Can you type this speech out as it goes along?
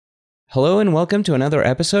Hello and welcome to another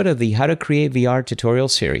episode of the How to Create VR tutorial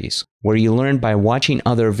series, where you learn by watching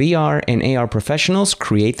other VR and AR professionals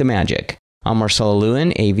create the magic. I'm Marcelo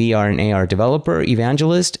Lewin, a VR and AR developer,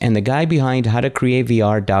 evangelist, and the guy behind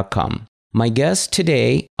howtocreatevr.com. My guests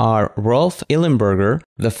today are Rolf Illenberger,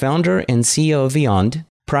 the founder and CEO of Viond.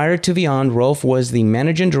 Prior to Viond, Rolf was the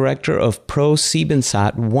managing director of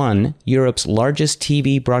ProSiebenSat 1, Europe's largest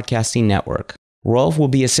TV broadcasting network. Rolf will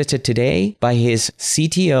be assisted today by his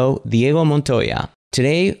CTO, Diego Montoya.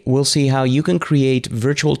 Today, we'll see how you can create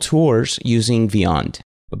virtual tours using Viond.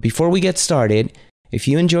 But before we get started, if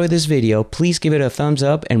you enjoy this video, please give it a thumbs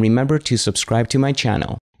up and remember to subscribe to my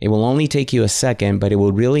channel. It will only take you a second, but it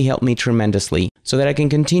will really help me tremendously so that I can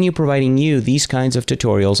continue providing you these kinds of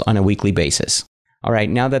tutorials on a weekly basis. All right,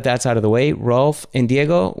 now that that's out of the way, Rolf and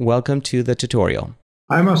Diego, welcome to the tutorial.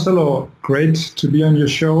 Hi Marcelo, great to be on your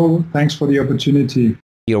show. Thanks for the opportunity.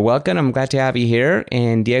 You're welcome. I'm glad to have you here.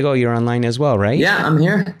 And Diego, you're online as well, right? Yeah, I'm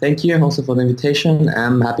here. Thank you also for the invitation.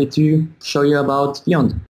 I'm happy to show you about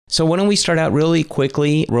Viond. So why don't we start out really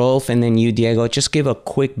quickly, Rolf, and then you, Diego, just give a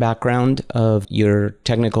quick background of your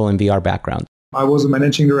technical and VR background. I was a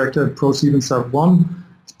managing director at ProSiebenSat 1.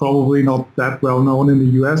 It's probably not that well known in the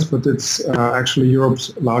US, but it's actually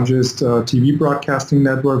Europe's largest TV broadcasting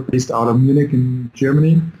network based out of Munich in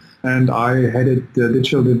Germany. And I headed the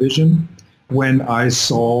digital division when I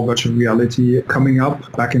saw virtual reality coming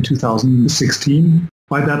up back in 2016.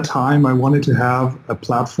 By that time, I wanted to have a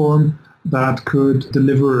platform that could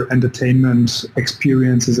deliver entertainment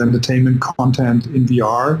experiences, entertainment content in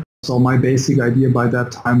VR. So my basic idea by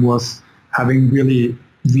that time was having really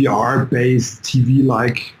VR-based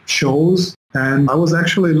TV-like shows. And I was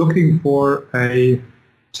actually looking for a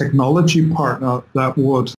technology partner that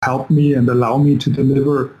would help me and allow me to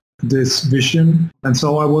deliver this vision. And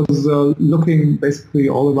so I was looking basically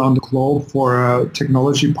all around the globe for a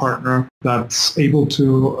technology partner that's able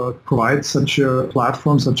to provide such a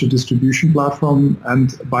platform, such a distribution platform.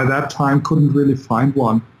 And by that time, couldn't really find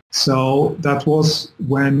one. So that was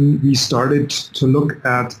when we started to look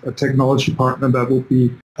at a technology partner that would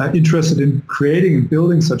be interested in creating and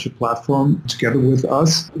building such a platform together with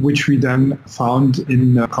us, which we then found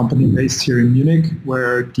in a company based here in Munich,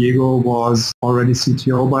 where Diego was already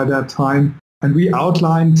CTO by that time. And we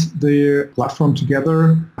outlined the platform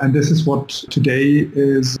together, and this is what today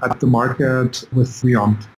is at the market with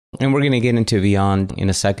Viond. And we're going to get into Viond in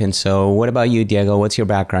a second. So what about you, Diego? What's your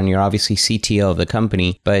background? You're obviously CTO of the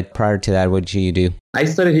company, but prior to that, what did you do? I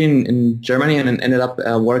started in Germany and ended up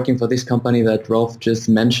working for this company that Rolf just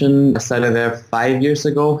mentioned. I started there 5 years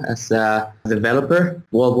ago as a developer.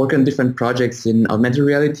 Well, working on different projects in augmented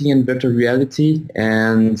reality and virtual reality.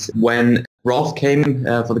 And when Rolf came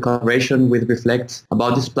for the collaboration with Reflect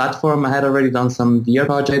about this platform, I had already done some VR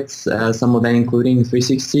projects, some of them including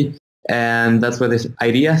 360. And that's where this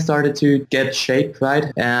idea started to get shape,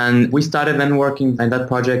 right? And we started then working on that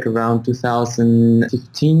project around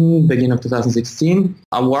 2015, beginning of 2016.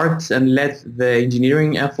 I worked and led the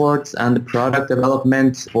engineering efforts and the product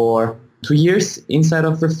development for 2 years inside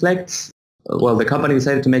of Reflect. Well, the company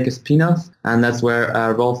decided to make a spin-off, and that's where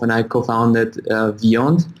Rolf and I co-founded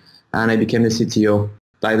Viond, and I became the CTO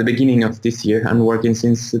by the beginning of this year and working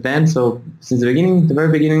since then. So since the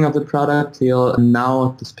very beginning of the product till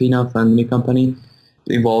now, the spin-off and the new company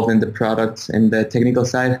involved in the product and the technical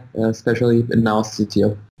side, especially now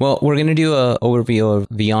CTO. Well, we're going to do an overview of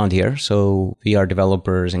Viond here, so VR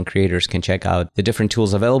developers and creators can check out the different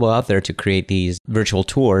tools available out there to create these virtual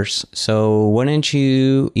tours. So why don't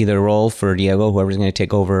you, either Rolf or Diego, whoever's going to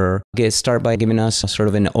take over, start by giving us sort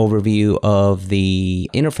of an overview of the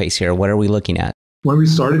interface here. What are we looking at? When we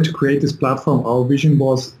started to create this platform, our vision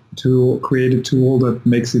was to create a tool that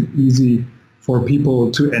makes it easy for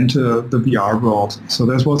people to enter the VR world. So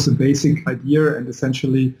that was the basic idea, and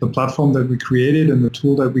essentially the platform that we created and the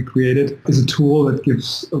tool that we created is a tool that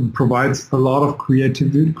provides a lot of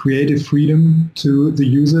creative freedom to the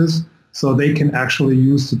users, so they can actually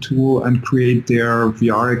use the tool and create their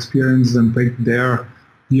VR experiences and bring their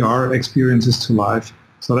VR experiences to life.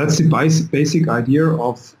 So that's the basic idea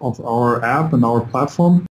of our app and our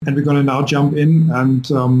platform. And we're going to now jump in and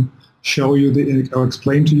show you or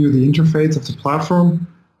explain to you the interface of the platform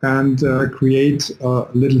and create a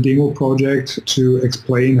little demo project to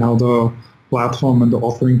explain how the platform and the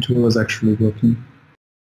authoring tool is actually working.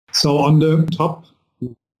 So on the top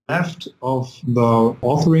left of the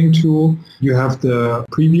authoring tool, you have the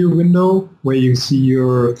preview window where you see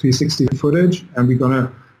your 360 footage, and we're going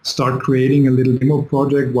to start creating a little demo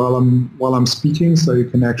project while I'm speaking, so you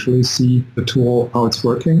can actually see the tool, how it's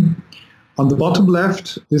working. On the bottom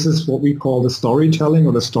left, this is what we call the storytelling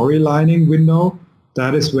or the storylining window.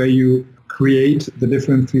 that is where you create the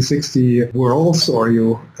different 360 worlds, or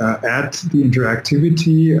you add the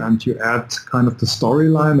interactivity and you add kind of the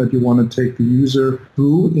storyline that you want to take the user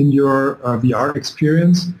through in your VR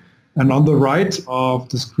experience. And on the right of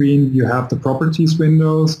the screen, you have the properties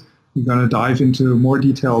windows. We're going to dive into more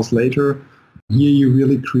details later. Here you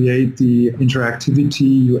really create the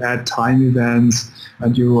interactivity, you add time events,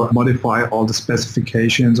 and you modify all the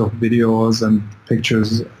specifications of videos and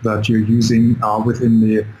pictures that you're using within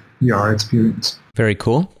the VR experience. Very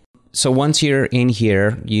cool. So once you're in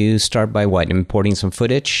here, you start by what? Importing some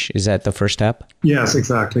footage? Is that the first step? Yes,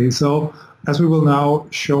 exactly. So as we will now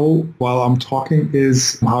show while I'm talking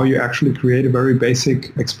is how you actually create a very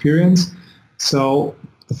basic experience. So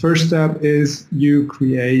the first step is you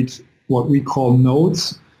create what we call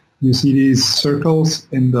nodes. You see these circles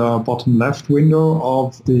in the bottom left window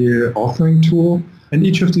of the authoring tool. And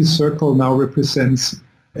each of these circles now represents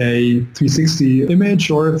a 360 image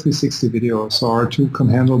or a 360 video. So our tool can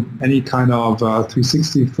handle any kind of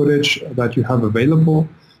 360 footage that you have available.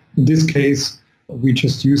 In this case, we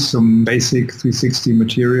just use some basic 360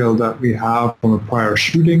 material that we have from a prior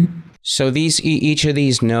shooting. So each of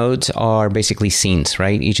these nodes are basically scenes,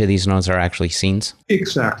 right? Each of these nodes are actually scenes?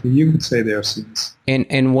 Exactly. You could say they are scenes.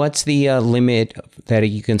 And what's the limit that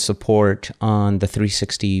you can support on the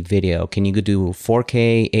 360 video? Can you do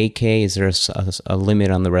 4K, 8K? Is there a limit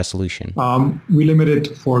on the resolution? We limit it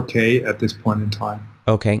to 4K at this point in time.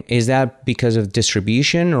 Okay. Is that because of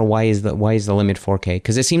distribution, or why is the limit 4K?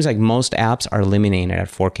 Because it seems like most apps are limiting it at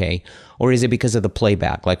 4K. Or is it because of the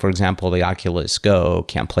playback? Like, for example, the Oculus Go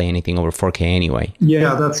can't play anything over 4K anyway.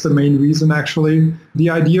 Yeah, that's the main reason, actually. The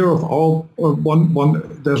idea of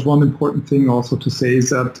there's one important thing also to say is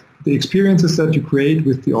that the experiences that you create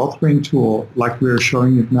with the authoring tool, like we're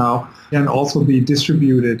showing it now, can also be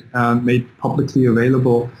distributed and made publicly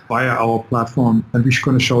available via our platform. And we're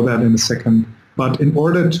going to show that in a second. But in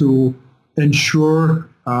order to ensure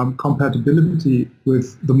compatibility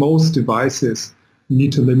with the most devices, you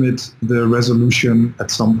need to limit the resolution at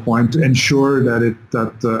some point to ensure that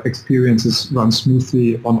the experiences run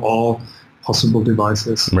smoothly on all possible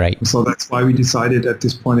devices. Right. So that's why we decided at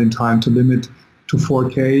this point in time to limit to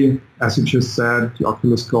 4K, as you just said, the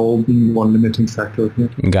Oculus Go being one limiting factor here.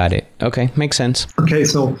 Got it. Okay, makes sense. Okay,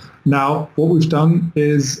 so now what we've done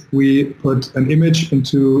is we put an image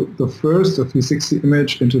into the first, a 360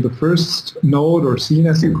 image into the first node or scene,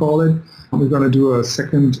 as you call it. We're going to do a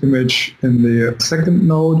second image in the second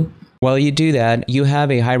node. While you do that, you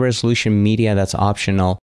have a high-resolution media that's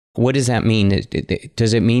optional. What does that mean?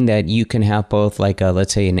 Does it mean that you can have both, like,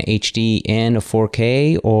 let's say, an HD and a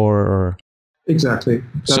 4K, or...? Exactly.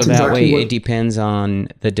 That's so that way it depends on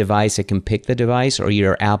the device. It can pick the device, or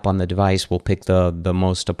your app on the device will pick the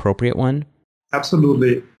most appropriate one?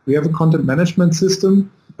 Absolutely. We have a content management system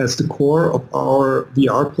as the core of our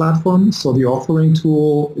VR platform. So the authoring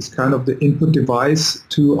tool is kind of the input device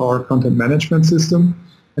to our content management system.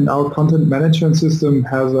 And our content management system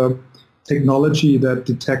has a technology that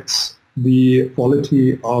detects the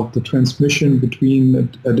quality of the transmission between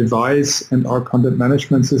a device and our content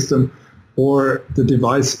management system, or the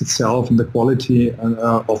device itself and the quality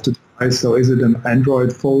of the device. So is it an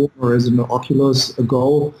Android phone or is it an Oculus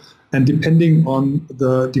Go? And depending on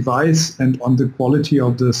the device and on the quality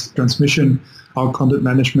of this transmission, our content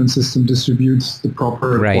management system distributes the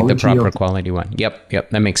proper quality one. Yep,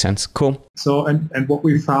 that makes sense. Cool. So, and what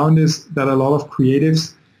we found is that a lot of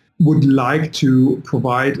creatives would like to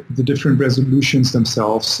provide the different resolutions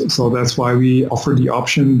themselves. So that's why we offer the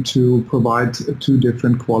option to provide two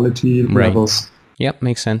different quality levels. Yep,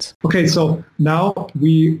 makes sense. Okay, so now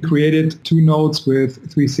we created two nodes with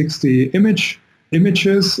 360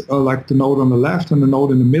 images, like the node on the left and the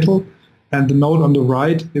node in the middle. And the node on the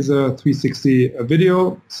right is a 360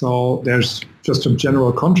 video. So there's just some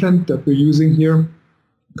general content that we're using here.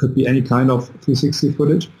 Could be any kind of 360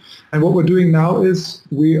 footage. And what we're doing now is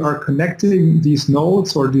we are connecting these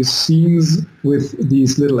nodes or these scenes with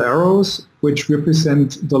these little arrows, which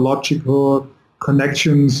represent the logical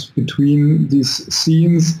connections between these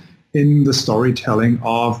scenes in the storytelling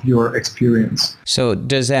of your experience. So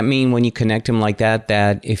does that mean when you connect them like that,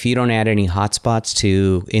 that if you don't add any hotspots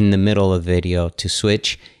to in the middle of the video to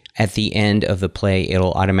switch, at the end of the play,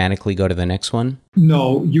 it'll automatically go to the next one?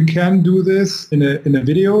 No, you can do this in a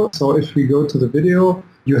video. So if we go to the video,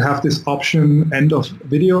 you have this option, end of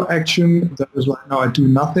video action. That is right now I do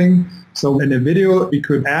nothing. So in a video, we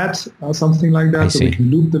could add something like that. So we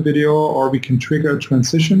can loop the video or we can trigger a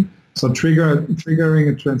transition. So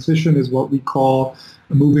triggering a transition is what we call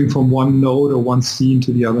moving from one node or one scene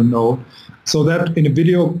to the other node. So that in a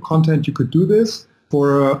video content, you could do this.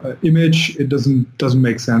 For an image, it doesn't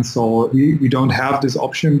make sense. So we don't have this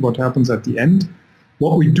option, what happens at the end.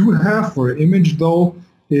 What we do have for an image, though,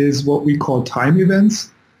 is what we call time events.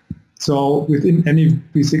 So within any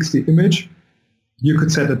V60 image, you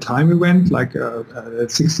could set a time event, like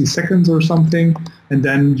 60 seconds or something, and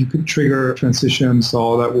then you could trigger a transition.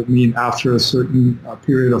 So that would mean after a certain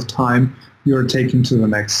period of time, you're taken to the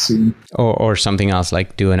next scene. Or something else,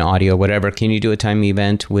 like do an audio, whatever. Can you do a time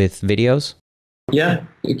event with videos? Yeah,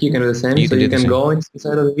 you can do the same. So you can go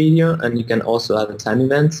inside of the video and you can also add a time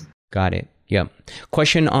event. Got it. Yeah.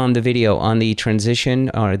 Question on the video, on the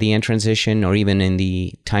transition or the end transition, or even in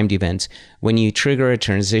the timed events, when you trigger a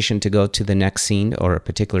transition to go to the next scene or a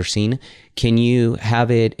particular scene, can you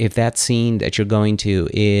have it, if that scene that you're going to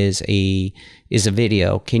is a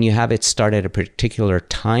video, can you have it start at a particular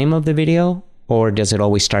time of the video, or does it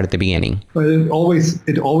always start at the beginning? Well, it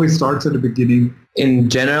always starts at the beginning. In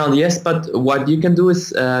general, yes, but what you can do is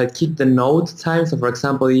keep the node time. So for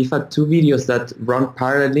example, if you have two videos that run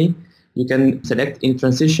parallelly, you can select in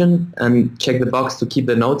transition and check the box to keep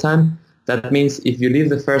the node time. That means if you leave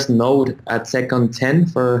the first node at second 10,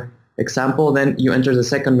 for example, then you enter the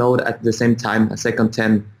second node at the same time, at second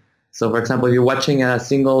 10. So for example, if you're watching a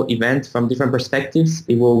single event from different perspectives,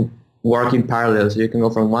 it will work in parallel. So you can go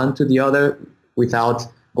from one to the other without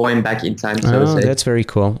going back in time, so to say. That's very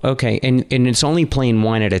cool. Okay, and it's only playing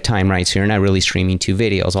one at a time, right? So you're not really streaming two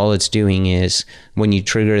videos. All it's doing is when you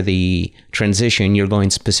trigger the transition, you're going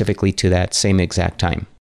specifically to that same exact time.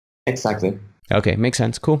 Exactly. Okay, makes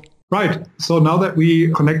sense. Cool. Right. So now that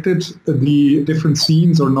we connected the different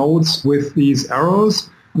scenes or nodes with these arrows,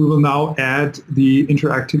 we will now add the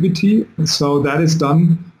interactivity. So that is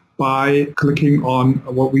done by clicking on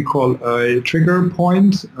what we call a trigger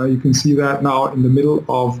point. You can see that now in the middle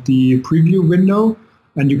of the preview window,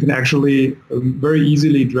 and you can actually very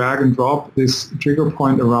easily drag and drop this trigger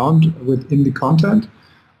point around within the content.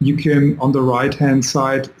 You can, on the right-hand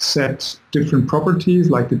side, set different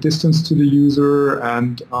properties like the distance to the user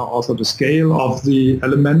and also the scale of the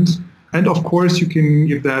element. And of course, you can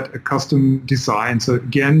give that a custom design. So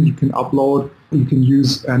again, you can upload, you can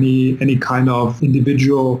use any kind of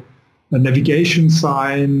individual a navigation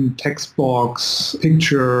sign, text box,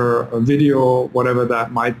 picture, a video, whatever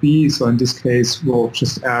that might be. So in this case, we'll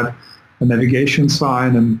just add a navigation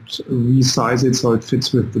sign and resize it so it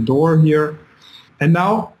fits with the door here. And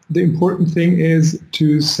now the important thing is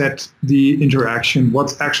to set the interaction,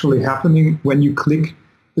 what's actually happening when you click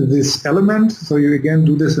this element. So you again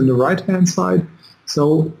do this in the right-hand side.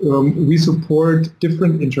 So we support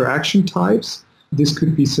different interaction types. This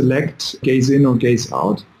could be select, gaze in or gaze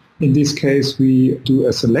out. In this case, we do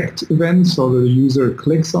a select event, so the user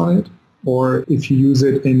clicks on it. Or if you use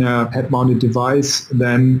it in a head-mounted device,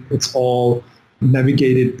 then it's all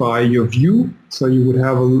navigated by your view. So you would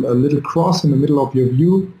have a little cross in the middle of your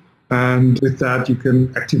view, and with that, you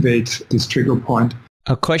can activate this trigger point.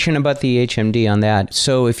 A question about the HMD on that.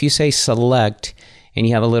 So if you say select and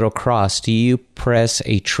you have a little cross, do you press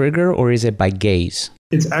a trigger or is it by gaze?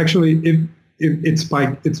 It's actually, is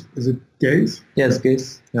it gaze? Yes,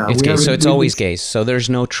 gaze. Yeah, it's gaze, so it's always gaze. So there's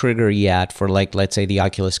no trigger yet for, like, let's say the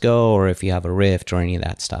Oculus Go, or if you have a Rift or any of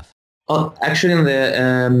that stuff. Oh, actually,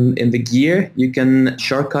 in the gear, you can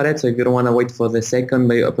shortcut it. So if you don't want to wait for the second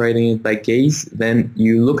by operating it by gaze, then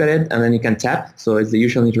you look at it and then you can tap. So it's the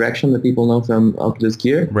usual interaction that people know from Oculus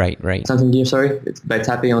Gear. Right. Samsung Gear, sorry. It's by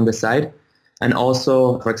tapping on the side. And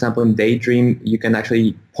also, for example, in Daydream, you can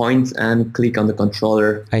actually point and click on the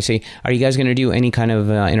controller. I see. Are you guys going to do any kind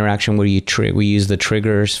of interaction where we use the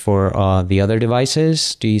triggers for the other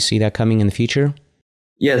devices? Do you see that coming in the future?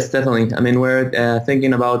 Yes, definitely. I mean, we're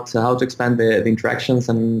thinking about how to expand the interactions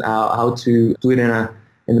and how to do it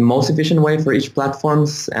in the most efficient way for each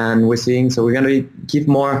platforms. And we're going to give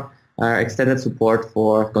more extended support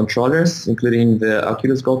for controllers, including the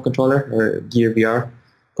Oculus Go controller or Gear VR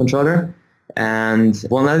controller. And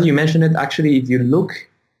well, now that you mentioned it, actually, if you look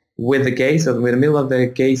with the gaze, or with the middle of the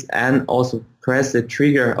gaze, and also press the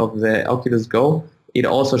trigger of the Oculus Go, it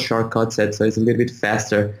also shortcuts it, so it's a little bit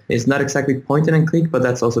faster. It's not exactly point and click, but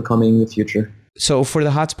that's also coming in the future. So for the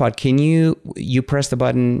hotspot, can you press the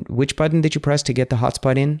button? Which button did you press to get the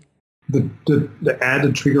hotspot in? The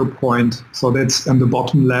added trigger point. So that's on the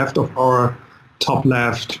bottom left of our top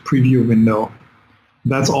left preview window.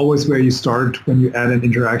 That's always where you start when you add an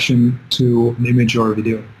interaction to an image or a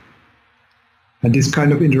video. And this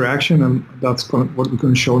kind of interaction, and that's what we're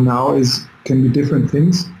going to show now, can be different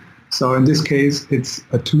things. So in this case, it's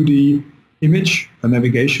a 2D image, a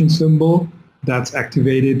navigation symbol that's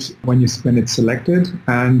activated when it's selected.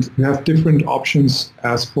 And you have different options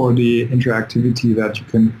as for the interactivity that you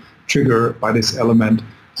can trigger by this element.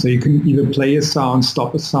 So you can either play a sound,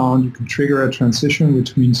 stop a sound, you can trigger a transition,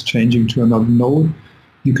 which means changing to another node.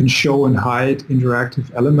 You can show and hide interactive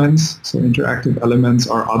elements. So interactive elements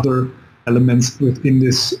are other elements within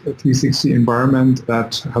this 360 environment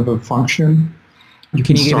that have a function.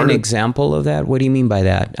 Can you give an example of that? What do you mean by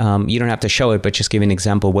that? You don't have to show it, but just give an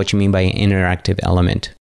example of what you mean by an interactive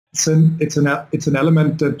element. It's an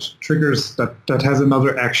element that triggers, that has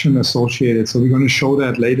another action associated. So we're going to show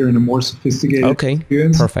that later in a more sophisticated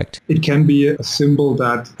experience. Perfect. It can be a symbol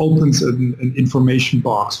that opens an information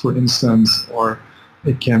box, for instance, or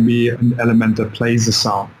it can be an element that plays a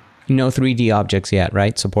sound. No 3D objects yet,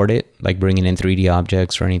 right? Support it? Like bringing in 3D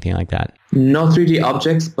objects or anything like that? No 3D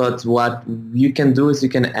objects, but what you can do is you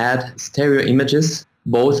can add stereo images,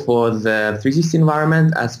 both for the 360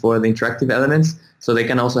 environment as for the interactive elements, so they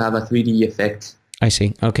can also have a 3D effect. I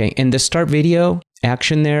see. Okay. And the start video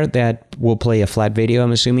action there, that will play a flat video,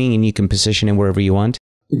 I'm assuming, and you can position it wherever you want?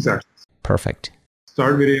 Exactly. Perfect.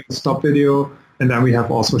 Start video, stop video. And then we have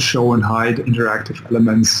also show and hide interactive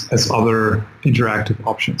elements as other interactive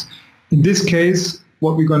options. In this case,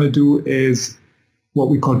 what we're going to do is what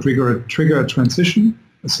we call trigger a transition.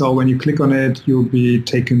 So when you click on it, you'll be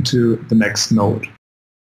taken to the next node.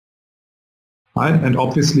 Right? And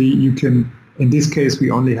obviously you can, in this case, we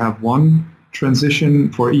only have one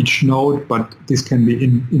transition for each node, but this can be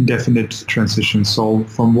indefinite transition. So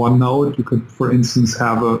from one node, you could, for instance,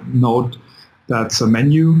 have a node that's a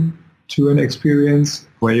menu to an experience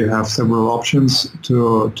where you have several options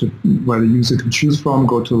to where the user can choose from,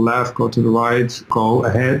 go to the left, go to the right, go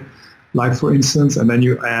ahead, like for instance, and then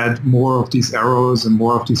you add more of these arrows and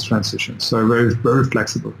more of these transitions. So very, very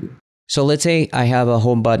flexible here. So let's say I have a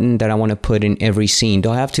home button that I want to put in every scene. Do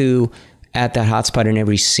I have to add that hotspot in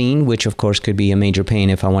every scene, which of course could be a major pain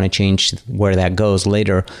if I want to change where that goes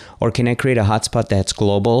later? Or can I create a hotspot that's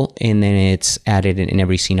global and then it's added in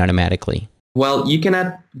every scene automatically? Well, you can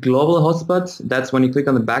add global hotspots. That's when you click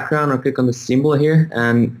on the background or click on the symbol here,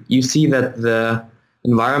 and you see that the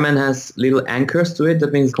environment has little anchors to it.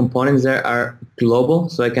 That means components there are global.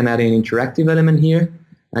 So I can add an interactive element here,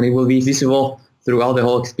 and it will be visible throughout the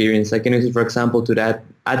whole experience. I can use it, for example, to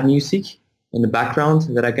add music in the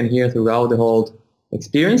background that I can hear throughout the whole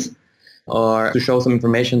experience, or to show some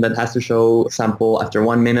information that has to show sample after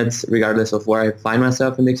 1 minute, regardless of where I find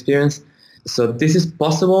myself in the experience. So this is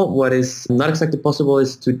possible. What is not exactly possible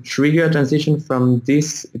is to trigger a transition from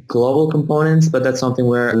these global components, but that's something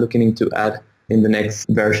we're looking into add in the next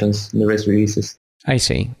versions, in the next releases. I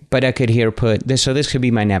see. But I could here put this, so this could be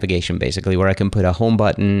my navigation basically, where I can put a home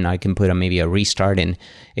button, I can put maybe a restart, and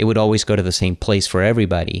it would always go to the same place for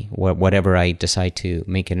everybody, whatever I decide to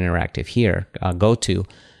make it interactive here, go to,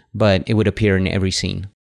 but it would appear in every scene.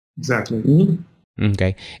 Exactly. Mm-hmm.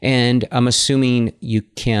 Okay. And I'm assuming you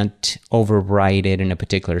can't override it in a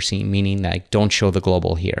particular scene, meaning like don't show the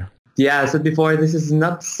global here. Yeah, I said before, this is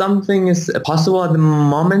not something is possible at the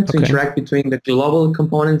moment to interact between the global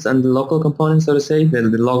components and the local components, so to say, the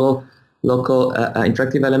local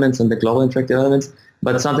interactive elements and the global interactive elements,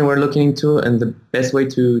 but something we're looking into and the best way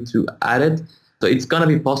to add it. So it's going to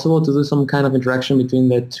be possible to do some kind of interaction between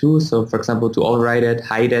the two. So for example, to override it,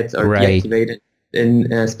 hide it, or deactivate it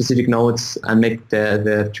in specific nodes and make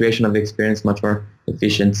the creation of the experience much more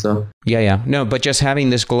efficient. So yeah. No, but just having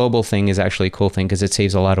this global thing is actually a cool thing because it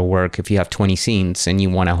saves a lot of work. If you have 20 scenes and you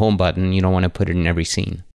want a home button, you don't want to put it in every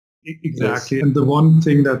scene. Exactly. And the one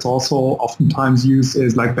thing that's also oftentimes used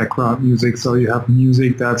is like background music. So you have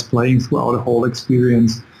music that's playing throughout the whole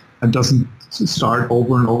experience and doesn't start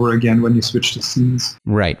over and over again when you switch the scenes.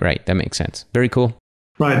 Right. That makes sense. Very cool.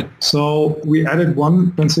 Right. So we added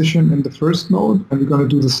one transition in the first node, and we're going to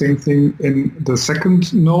do the same thing in the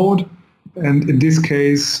second node. And in this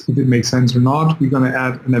case, if it makes sense or not, we're going to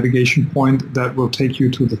add a navigation point that will take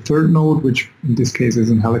you to the third node, which in this case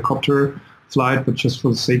is a helicopter flight, but just for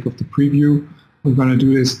the sake of the preview, we're going to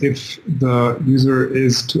do this if the user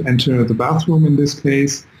is to enter the bathroom. In this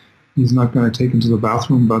case, he's not going to take him to the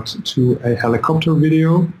bathroom, but to a helicopter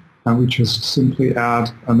video. And we just simply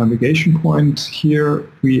add a navigation point here.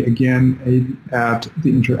 We again add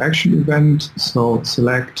the interaction event, so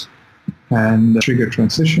select and trigger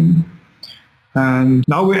transition. And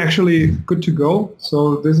now we're actually good to go.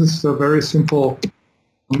 So this is a very simple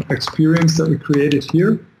experience that we created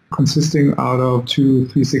here, consisting out of 2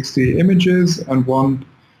 360 images and 1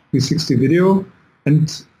 360 video.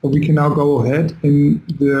 And we can now go ahead in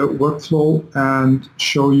the workflow and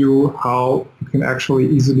show you how you can actually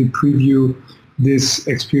easily preview this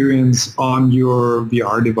experience on your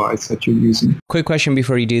VR device that you're using. Quick question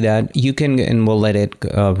before you do that. You can, and we'll let it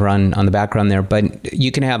run on the background there, but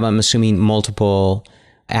you can have, I'm assuming, multiple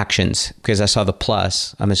actions? Because I saw the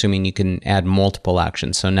plus. I'm assuming you can add multiple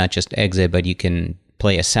actions. So not just exit, but you can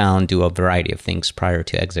play a sound, do a variety of things prior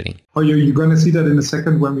to exiting. Oh, you're going to see that in a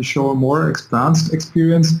second when we show a more advanced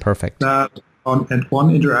experience. Perfect. That at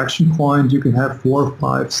one interaction point, you can have 4,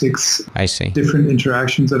 5, 6 I see. different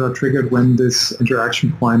interactions that are triggered when this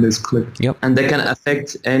interaction point is clicked. Yep. And they can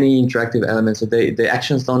affect any interactive element. So the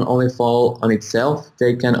actions don't only fall on itself,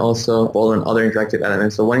 they can also fall on other interactive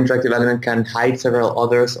elements. So one interactive element can hide several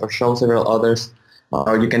others or show several others,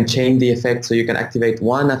 or you can chain the effect. So you can activate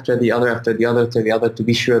one after the other, after the other, to the other, to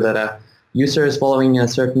be sure that a user is following a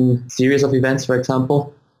certain series of events, for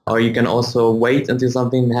example. Or you can also wait until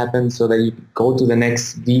something happens so that you go to the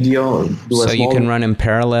next video. So you can run in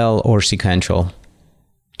parallel or sequential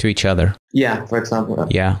to each other. Yeah, for example.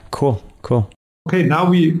 Yeah, cool. Okay, now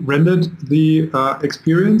we rendered the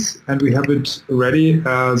experience and we have it ready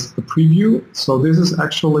as a preview. So this is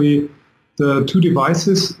actually the two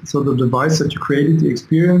devices. So the device that you created the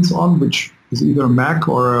experience on, which is either a Mac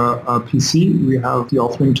or a PC. We have the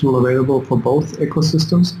authoring tool available for both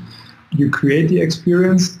ecosystems. You create the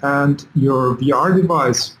experience and your VR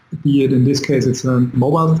device, be it in this case it's a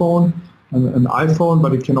mobile phone, an iPhone,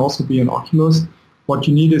 but it can also be an Oculus. What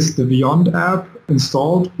you need is the Viond app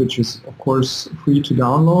installed, which is of course free to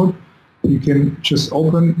download. You can just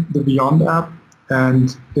open the Viond app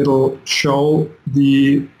and it'll show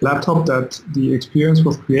the laptop that the experience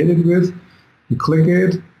was created with. You click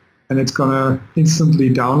it and it's going to instantly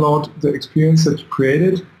download the experience that you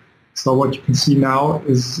created. So what you can see now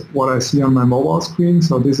is what I see on my mobile screen.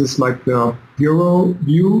 So this is like the bureau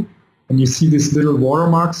view, and you see these little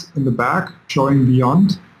watermarks in the back showing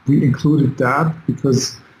Viond. We included that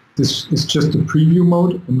because this is just a preview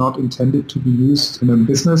mode and not intended to be used in a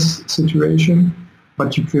business situation.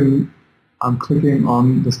 But you can, I'm clicking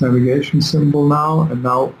on this navigation symbol now, and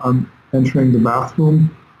now I'm entering the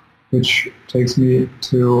bathroom, which takes me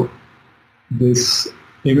to this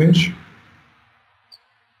image.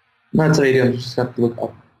 That's a video, you just have to look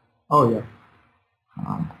up. Oh, yeah.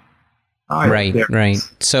 Right.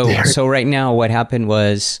 So right now what happened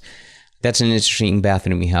was, that's an interesting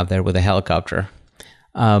bathroom you have there with a helicopter.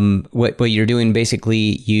 What you're doing,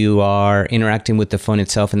 basically, you are interacting with the phone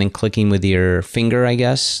itself and then clicking with your finger, I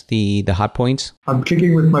guess, the hot points? I'm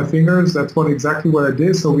clicking with my fingers. That's exactly what I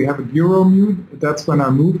did. So we have a bureau mute. That's when I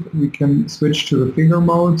move. We can switch to the finger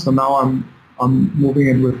mode. So now I'm moving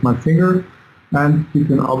it with my finger. And you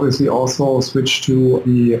can obviously also switch to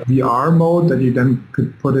the VR mode that you then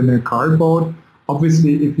could put in a card mode.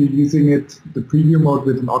 Obviously, if you're using it, the preview mode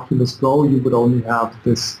with an Oculus Go, you would only have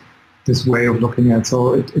this way of looking at.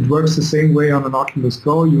 So it works the same way on an Oculus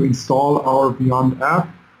Go. You install our Viond app,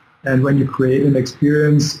 and when you create an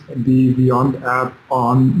experience, the Viond app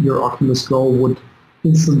on your Oculus Go would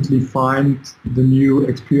instantly find the new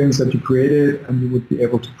experience that you created, and you would be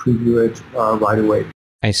able to preview it right away.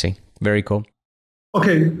 I see. Very cool.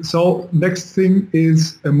 Okay, so next thing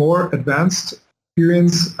is a more advanced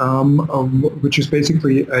experience, which is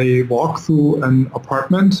basically a walk through an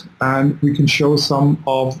apartment, and we can show some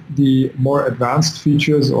of the more advanced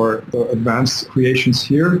features or the advanced creations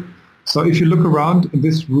here. So if you look around in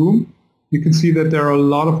this room, you can see that there are a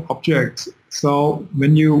lot of objects. So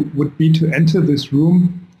when you would be to enter this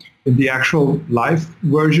room in the actual live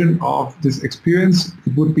version of this experience,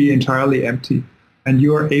 it would be entirely empty. And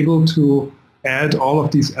you are able to add all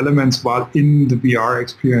of these elements while in the VR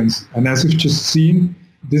experience. And as you've just seen,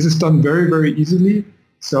 this is done very, very easily.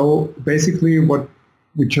 So basically what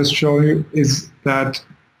we just show you is that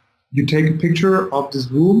you take a picture of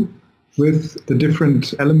this room with the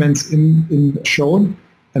different elements in shown,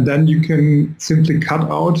 and then you can simply cut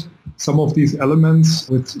out some of these elements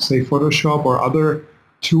with, say, Photoshop or other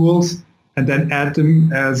tools, and then add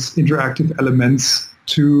them as interactive elements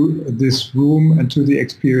to this room and to the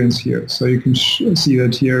experience here. So you can see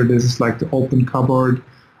that here, this is like the open cupboard,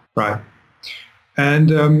 right? And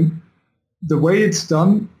the way it's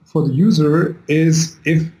done for the user is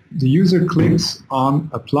if the user clicks on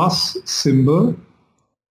a plus symbol,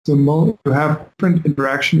 you have different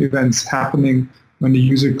interaction events happening when the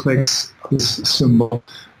user clicks this symbol.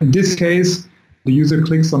 In this case, the user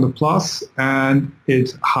clicks on the plus and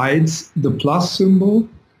it hides the plus symbol.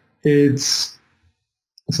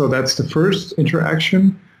 So that's the first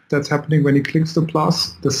interaction that's happening when he clicks the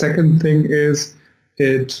plus. The second thing is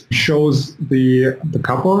it shows the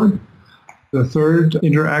cupboard. The third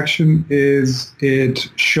interaction is it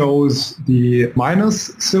shows the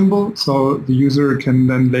minus symbol. So the user can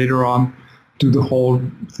then later on do the whole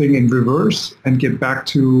thing in reverse and get back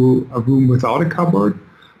to a room without a cupboard.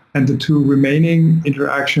 And the two remaining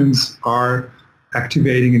interactions are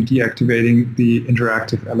activating and deactivating the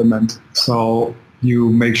interactive element. So you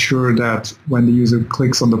make sure that when the user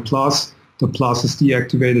clicks on the plus is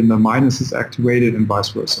deactivated and the minus is activated and vice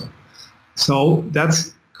versa. So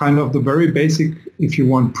that's kind of the very basic, if you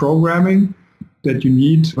want, programming that you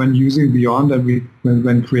need when using Viond and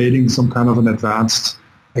when creating some kind of an advanced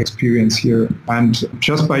experience here. And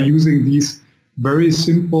just by using these very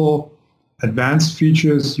simple advanced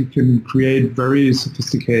features, you can create very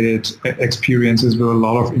sophisticated experiences with a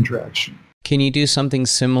lot of interaction. Can you do something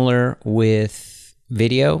similar with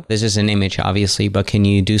video? This is an image, obviously, but can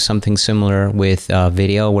you do something similar with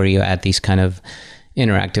video where you add these kind of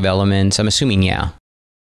interactive elements? I'm assuming, yeah.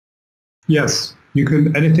 Yes, you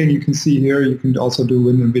can. Anything you can see here, you can also do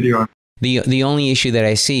in the video. The only issue that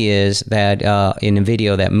I see is that in a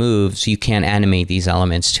video that moves, you can't animate these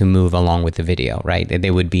elements to move along with the video, right?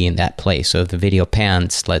 They would be in that place. So if the video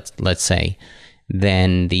pans, let's say,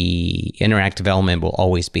 then the interactive element will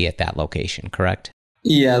always be at that location, correct?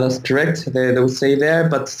 Yeah, that's correct. They will stay there,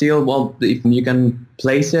 but still, well, if you can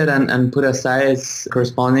place it and put a size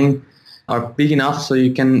corresponding or big enough so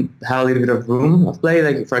you can have a little bit of room of play.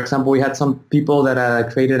 Like, for example, we had some people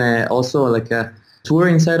that created also like a tour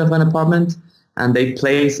inside of an apartment, and they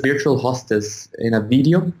placed virtual hostess in a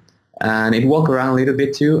video, and it walked around a little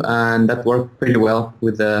bit too, and that worked pretty well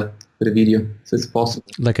with the video. So it's possible.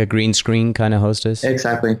 Like a green screen kind of hostess?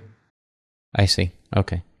 Exactly. I see.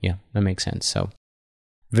 Okay. Yeah, that makes sense. So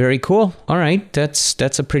very cool. All right.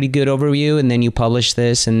 That's a pretty good overview. And then you publish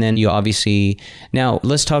this, and then you obviously... Now,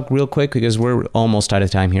 let's talk real quick because we're almost out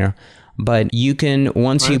of time here. But you can,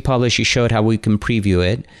 once you publish, you showed how we can preview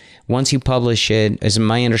it. Once you publish it, as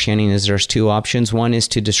my understanding is there's two options. One is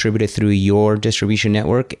to distribute it through your distribution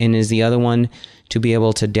network, and is the other one to be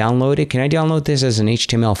able to download it. Can I download this as an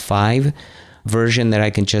HTML5 version that I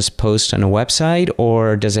can just post on a website,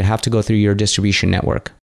 or does it have to go through your distribution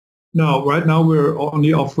network? No, right now we're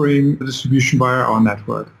only offering the distribution via our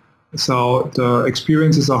network. So the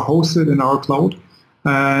experiences are hosted in our cloud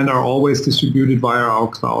and are always distributed via our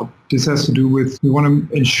cloud. This has to do with, we want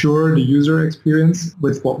to ensure the user experience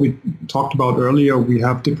with what we talked about earlier. We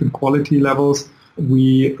have different quality levels.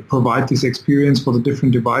 We provide this experience for the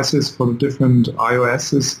different devices, for the different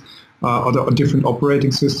iOSs, or the different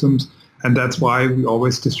operating systems. And that's why we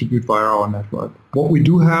always distribute via our network. What we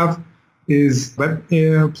do have is web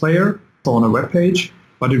player on a web page,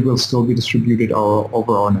 but it will still be distributed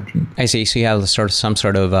over our network. I see. So you have some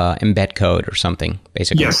sort of embed code or something,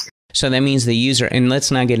 basically. Yes. So that means the user, and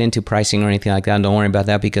let's not get into pricing or anything like that. Don't worry about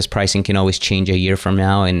that because pricing can always change a year from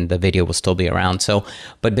now and the video will still be around. So,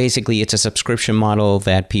 but basically it's a subscription model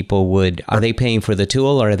that people would, are they paying for the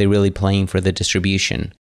tool or are they really paying for the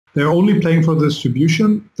distribution? They're only paying for the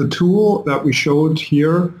distribution. The tool that we showed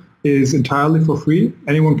here is entirely for free.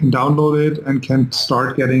 Anyone can download it and can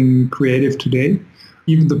start getting creative today.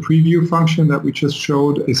 Even the preview function that we just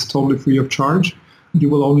showed is totally free of charge. You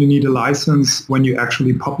will only need a license when you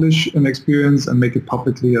actually publish an experience and make it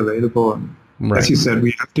publicly available. And as you said,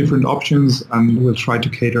 we have different options and we'll try to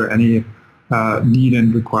cater any need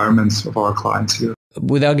and requirements of our clients here.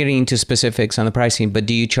 Without getting into specifics on the pricing, but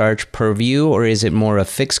do you charge per view or is it more a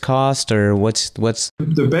fixed cost or what's...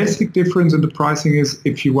 The basic difference in the pricing is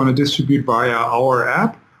if you want to distribute via our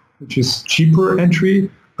app, which is cheaper entry,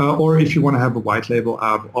 or if you want to have a white label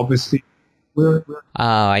app, obviously.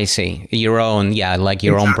 I see. Your own, like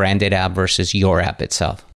your own branded app versus your app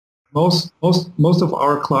itself. Most of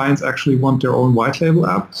our clients actually want their own white label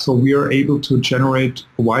app, so we are able to generate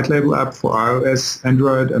a white label app for iOS,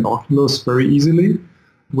 Android, and Oculus very easily,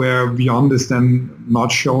 where Viond is then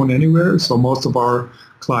not shown anywhere. So most of our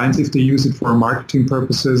clients, if they use it for marketing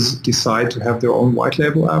purposes, decide to have their own white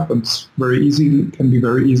label app, and it's can be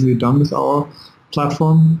very easily done with our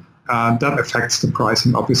platform. That affects the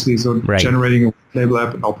pricing, obviously. So generating a white label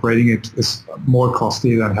app and operating it is more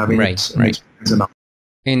costly than having it experience enough.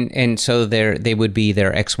 And so they would be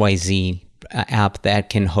their XYZ app that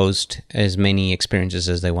can host as many experiences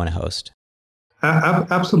as they want to host.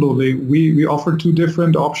 Absolutely. We offer two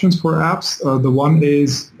different options for apps. The one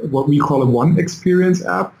is what we call a one experience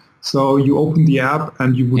app. So you open the app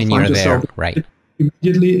and you would find yourself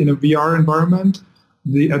immediately in a VR environment.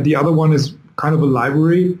 The other one is kind of a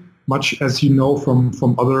library, much as you know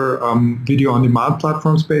from other video on demand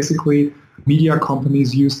platforms, basically. Media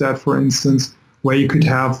companies use that, for instance, where you could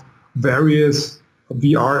have various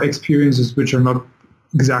VR experiences which are not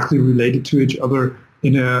exactly related to each other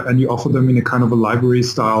and you offer them in a kind of a library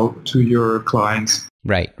style to your clients.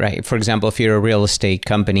 Right. For example, if you're a real estate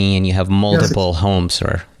company and you have multiple homes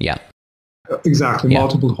or, Exactly,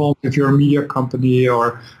 multiple homes. If you're a media company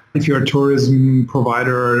or if you're a tourism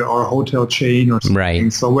provider or a hotel chain or something.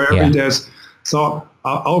 Right. So wherever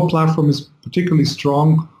our platform is particularly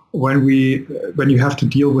strong when you have to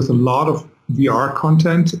deal with a lot of VR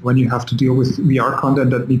content, when you have to deal with VR content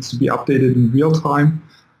that needs to be updated in real time,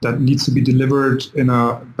 that needs to be delivered in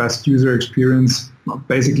a best user experience,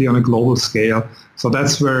 basically on a global scale. So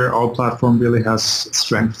that's where our platform really has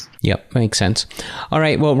strength. Yep, makes sense. All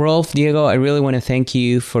right, well, Rolf, Diego, I really want to thank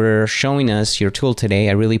you for showing us your tool today.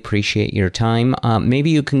 I really appreciate your time. Maybe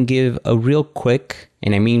you can give a real quick,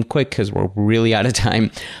 and I mean quick because we're really out of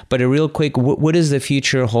time, but a real quick, what does the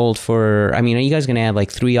future hold for, I mean, are you guys going to have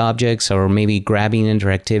like 3 objects or maybe grabbing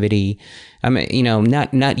interactivity? I mean,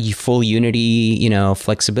 not full Unity,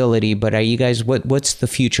 flexibility, but are you guys, what's the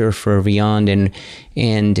future for Viond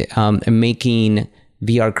and making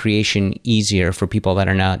VR creation easier for people that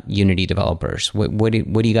are not Unity developers? What do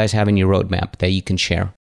you guys have in your roadmap that you can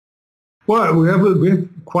share? Well, we have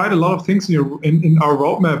quite a lot of things in our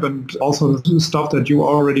roadmap, and also the stuff that you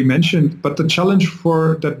already mentioned. But the challenge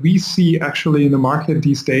that we see actually in the market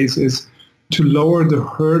these days is to lower the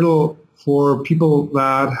hurdle for people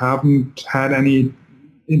that haven't had any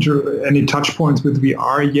touch points with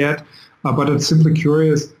VR yet, but are simply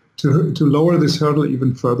curious, to lower this hurdle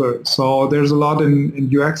even further. So there's a lot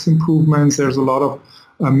in UX improvements. There's a lot of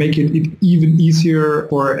making it even easier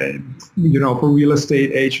for real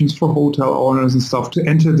estate agents, for hotel owners and stuff to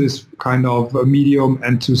enter this kind of medium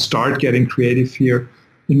and to start getting creative here.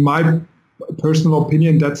 In my personal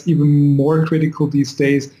opinion, that's even more critical these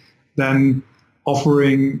days than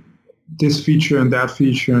offering this feature and that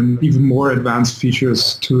feature and even more advanced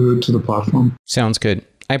features to the platform. Sounds good.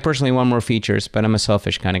 I personally want more features, but I'm a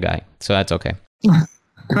selfish kind of guy, so that's okay.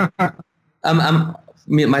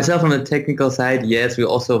 Myself on the technical side, yes, we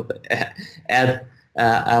also add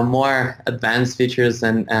more advanced features,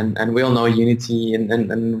 and we all know Unity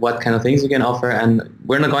and what kind of things we can offer, and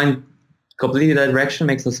we're not going completely that direction.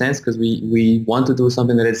 Makes no sense because we want to do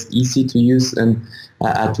something that is easy to use and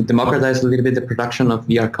to democratize a little bit the production of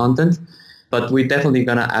VR content. But we're definitely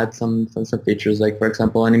going to add some features, like, for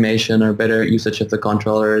example, animation or better usage of the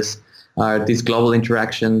controllers, these global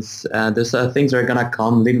interactions. There's things that are going to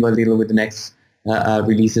come little by little with the next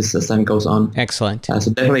releases as time goes on. Excellent.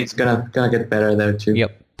 So definitely it's gonna get better there too.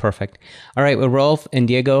 Yep. Perfect. All right. Well, Rolf and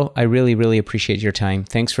Diego, I really, really appreciate your time.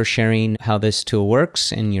 Thanks for sharing how this tool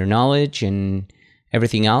works and your knowledge and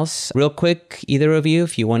everything else. Real quick, either of you,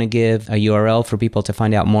 if you want to give a URL for people to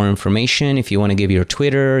find out more information, if you want to give your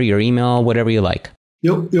Twitter, your email, whatever you like.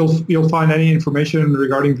 You'll find any information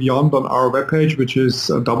regarding Viond on our webpage, which is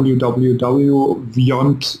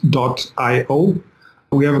www.viond.io.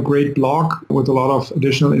 We have a great blog with a lot of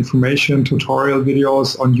additional information, tutorial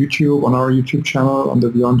videos on YouTube, on our YouTube channel, on the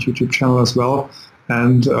Viond YouTube channel as well.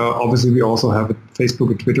 And obviously we also have a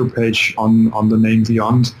Facebook and Twitter page on the name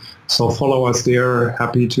Viond. So follow us there.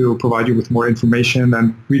 Happy to provide you with more information,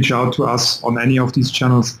 and reach out to us on any of these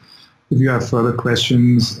channels if you have further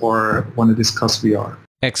questions or want to discuss VR.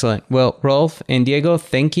 Excellent. Well, Rolf and Diego,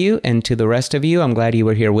 thank you. And to the rest of you, I'm glad you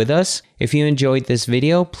were here with us. If you enjoyed this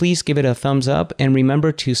video, please give it a thumbs up and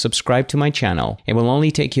remember to subscribe to my channel. It will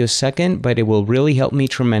only take you a second, but it will really help me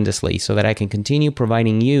tremendously so that I can continue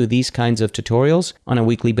providing you these kinds of tutorials on a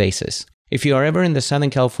weekly basis. If you are ever in the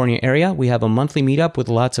Southern California area, we have a monthly meetup with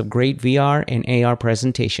lots of great VR and AR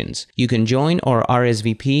presentations. You can join or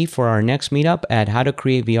RSVP for our next meetup at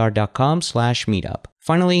howtocreatevr.com/meetup.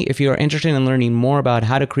 Finally, if you are interested in learning more about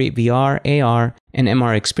how to create VR, AR, and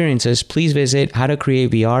MR experiences, please visit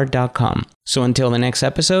howtocreatevr.com. So until the next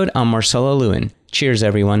episode, I'm Marcelo Lewin. Cheers,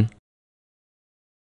 everyone.